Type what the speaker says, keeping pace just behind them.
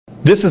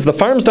This is the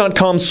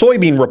Farms.com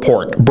Soybean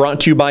Report, brought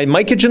to you by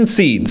Mycogen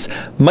Seeds.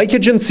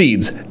 Mycogen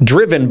Seeds,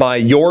 driven by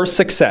your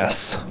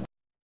success.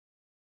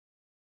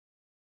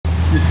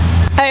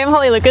 Hi, I'm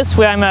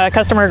Loucas. I'm a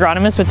customer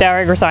agronomist with Dow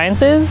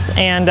AgroSciences,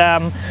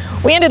 and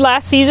we ended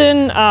last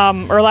season,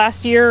 or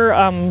last year,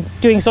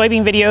 doing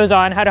soybean videos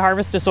on how to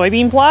harvest a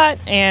soybean plot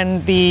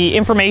and the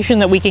information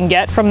that we can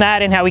get from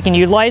that and how we can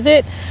utilize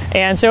it.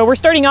 And so we're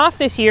starting off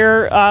this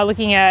year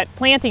looking at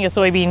planting a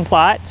soybean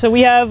plot. So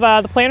we have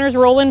the planters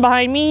rolling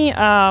behind me.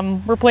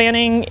 We're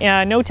planting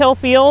no-till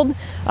field,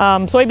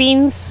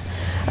 soybeans,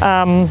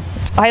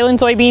 highland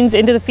soybeans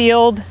into the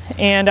field,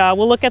 and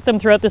we'll look at them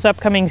throughout this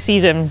upcoming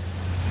season.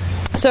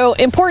 So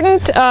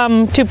important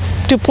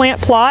to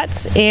plant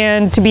plots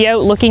and to be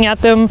out looking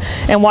at them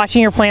and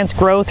watching your plants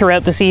grow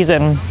throughout the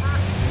season.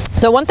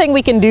 So one thing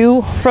we can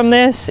do from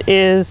this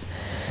is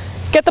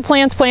get the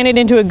plants planted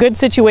into a good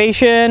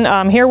situation.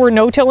 Here we're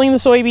no-tilling the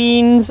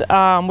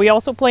soybeans. We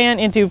also plant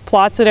into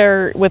plots that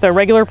are with a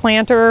regular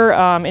planter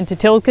into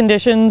tilled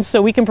conditions,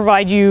 so we can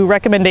provide you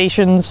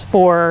recommendations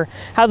for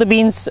how the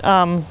beans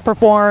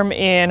perform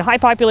in high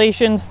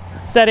populations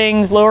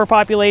settings, lower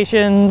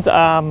populations,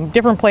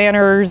 different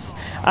planters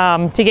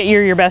to get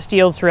your best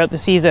yields throughout the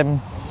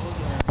season.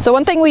 So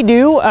one thing we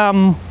do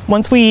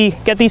once we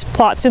get these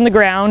plots in the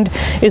ground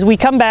is we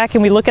come back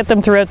and we look at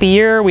them throughout the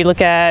year. We look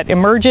at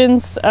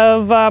emergence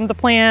of the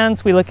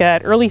plants, we look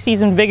at early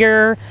season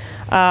vigor,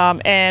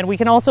 and we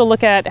can also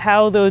look at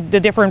how the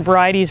different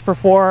varieties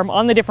perform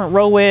on the different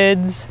row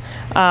widths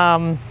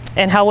and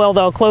how well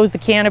they'll close the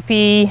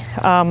canopy.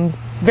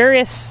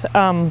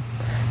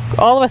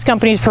 All of us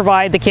companies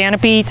provide the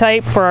canopy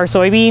type for our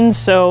soybeans,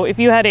 so if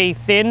you had a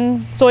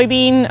thin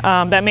soybean,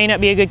 that may not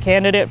be a good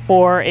candidate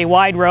for a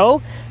wide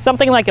row.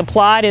 Something like a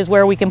plot is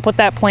where we can put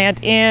that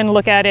plant in,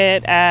 look at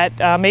it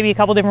at maybe a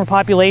couple different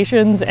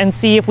populations and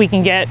see if we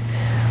can get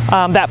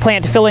that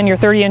plant to fill in your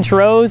 30-inch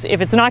rows.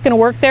 If it's not going to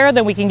work there,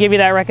 then we can give you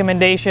that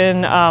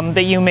recommendation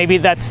that maybe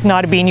that's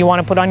not a bean you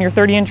want to put on your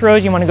 30-inch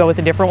rows, you want to go with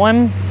a different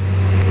one.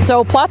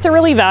 So plots are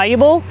really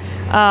valuable.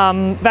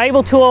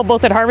 Valuable tool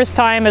both at harvest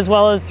time as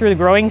well as through the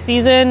growing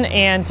season,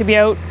 and to be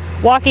out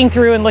walking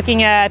through and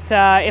looking at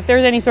if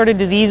there's any sort of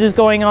diseases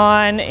going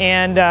on,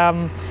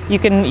 and you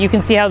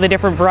can see how the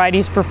different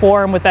varieties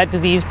perform with that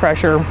disease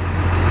pressure.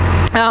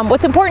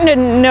 What's important to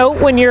note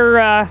when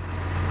you're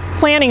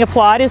planting a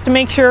plot is to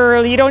make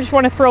sure you don't just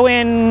want to throw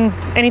in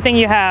anything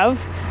you have.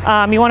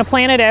 You want to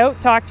plan it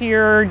out, talk to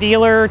your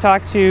dealer,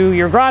 talk to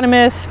your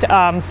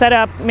agronomist, set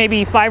up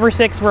maybe 5 or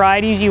 6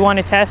 varieties you want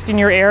to test in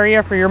your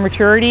area for your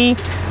maturity.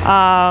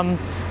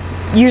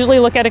 Usually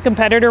look at a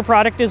competitor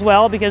product as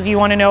well, because you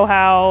want to know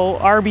how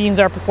our beans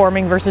are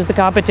performing versus the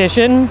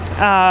competition.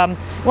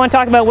 You want to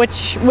talk about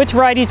which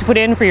varieties to put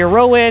in for your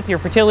row width, your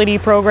fertility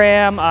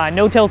program,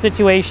 no-till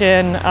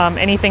situation,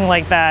 anything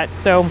like that.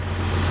 So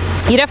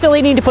you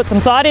definitely need to put some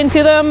thought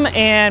into them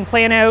and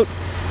plan out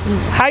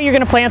how you're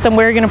going to plant them,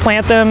 where you're going to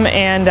plant them,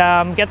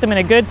 and get them in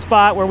a good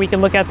spot where we can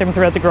look at them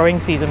throughout the growing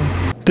season.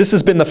 This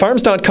has been the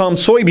Farms.com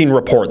Soybean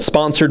Report,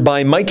 sponsored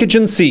by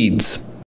Mycogen Seeds.